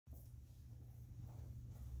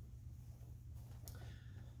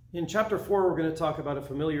In Chapter 4, we're going to talk about a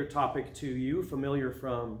familiar topic to you, familiar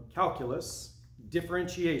from calculus,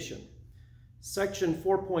 differentiation. Section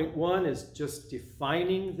 4.1 is just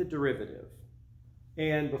defining the derivative.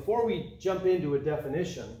 And before we jump into a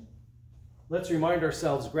definition, let's remind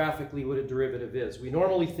ourselves graphically what a derivative is. We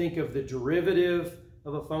normally think of the derivative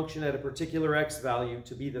of a function at a particular x value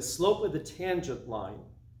to be the slope of the tangent line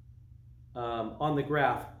on the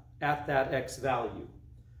graph at that x value.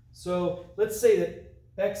 So let's say that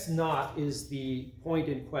x naught is the point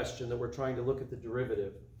in question that we're trying to look at the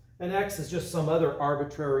derivative. And x is just some other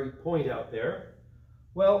arbitrary point out there.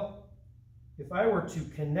 Well, if I were to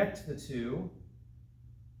connect the two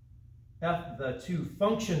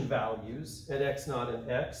function values at x naught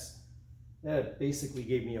and x, that basically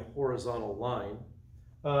gave me a horizontal line.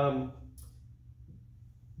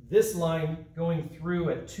 This line going through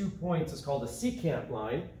at 2 points is called a secant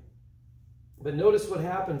line. But notice what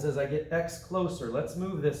happens as I get x closer. Let's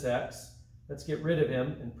move this x. Let's get rid of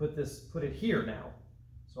him and put it here now.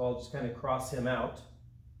 So I'll just kind of cross him out.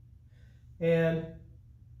 And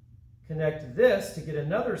connect this to get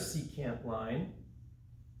another secant line.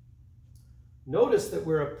 Notice that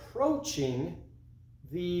we're approaching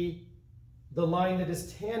the line that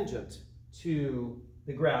is tangent to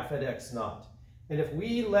the graph at x naught. And if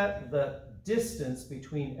we let the distance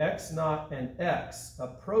between x naught and x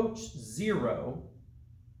approach 0,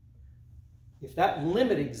 if that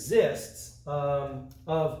limit exists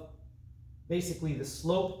of basically the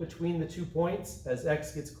slope between the 2 points as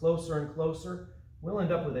x gets closer and closer, we'll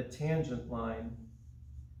end up with a tangent line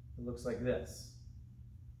that looks like this.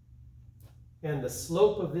 And the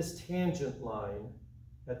slope of this tangent line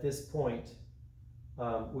at this point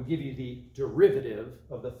will give you the derivative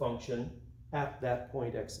of the function at that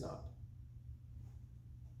point x naught.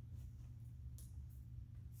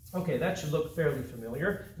 Okay, that should look fairly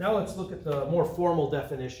familiar. Now let's look at the more formal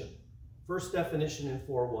definition. First definition in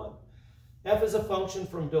 4.1. F is a function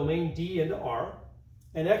from domain D into R,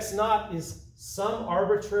 and x naught is some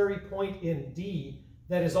arbitrary point in D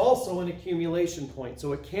that is also an accumulation point,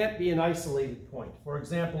 so it can't be an isolated point. For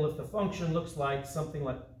example, if the function looks like something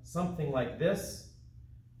like this,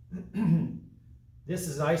 this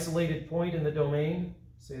is an isolated point in the domain.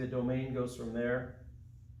 Say the domain goes from there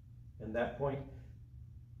and that point.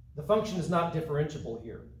 The function is not differentiable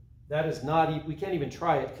here. That is not, we can't even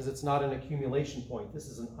try it because it's not an accumulation point. This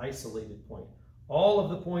is an isolated point. All of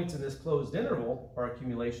the points in this closed interval are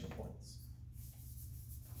accumulation points.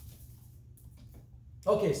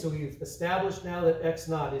 Okay, so we've established now that x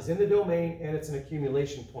naught is in the domain and it's an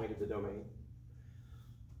accumulation point of the domain.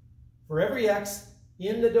 For every x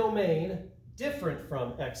in the domain different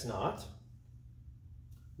from x naught,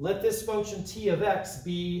 let this function t of x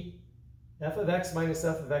be f of x minus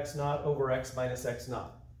f of x naught over x minus x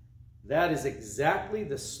naught. That is exactly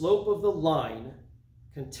the slope of the line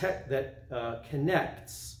that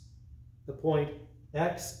connects the point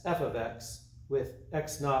x f of x with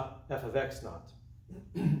x naught f of x naught.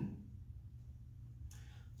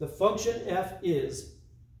 The function f is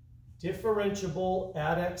differentiable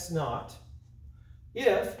at x naught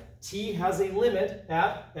if t has a limit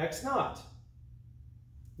at x naught.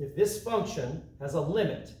 If this function has a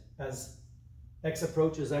limit as x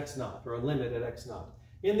approaches x naught, or a limit at x naught.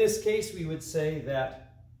 In this case, we would say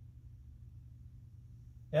that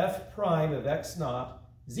f prime of x naught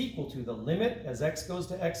is equal to the limit as x goes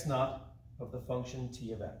to x naught of the function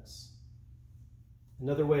t of x.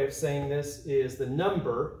 Another way of saying this is the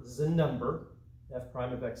number, this is a number, f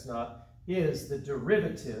prime of x naught, is the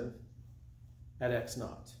derivative at x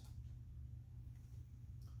naught.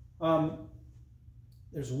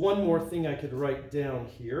 There's one more thing I could write down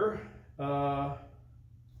here.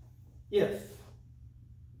 If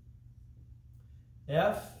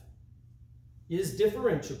f is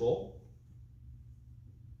differentiable,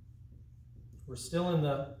 we're still in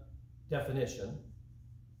the definition,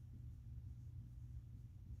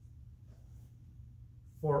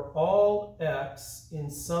 for all x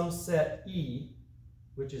in some set E,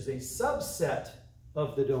 which is a subset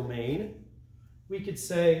of the domain, we could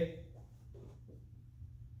say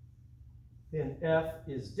then f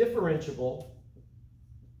is differentiable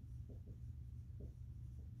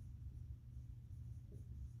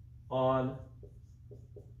on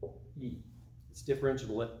E. It's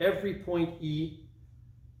differentiable at every point E.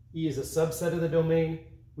 E is a subset of the domain.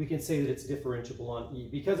 We can say that it's differentiable on E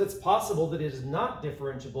because it's possible that it is not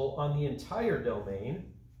differentiable on the entire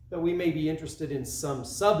domain, but we may be interested in some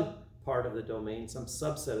sub-part of the domain, some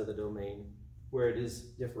subset of the domain where it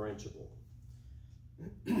is differentiable.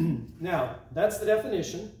 Now, that's the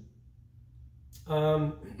definition.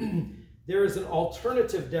 There is an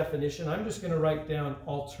alternative definition. I'm just going to write down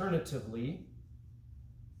alternatively.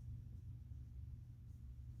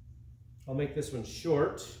 I'll make this one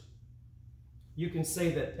short. You can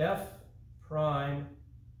say that f prime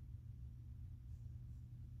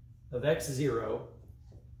of x0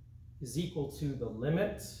 is equal to the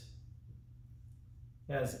limit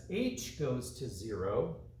as h goes to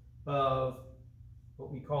 0 of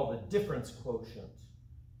what we call the difference quotient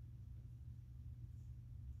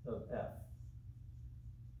of f.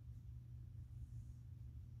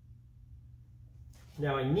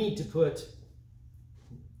 Now I need to put,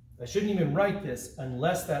 I shouldn't even write this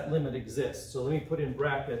unless that limit exists. So let me put in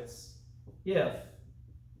brackets if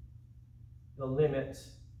the limit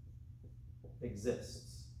exists.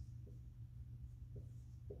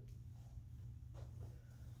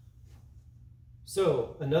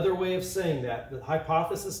 So another way of saying that, the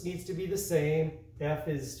hypothesis needs to be the same. F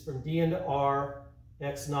is from D into R.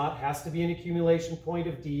 X naught has to be an accumulation point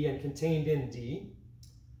of D and contained in D.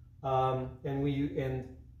 And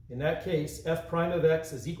in that case, f prime of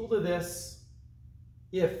x is equal to this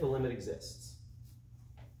if the limit exists.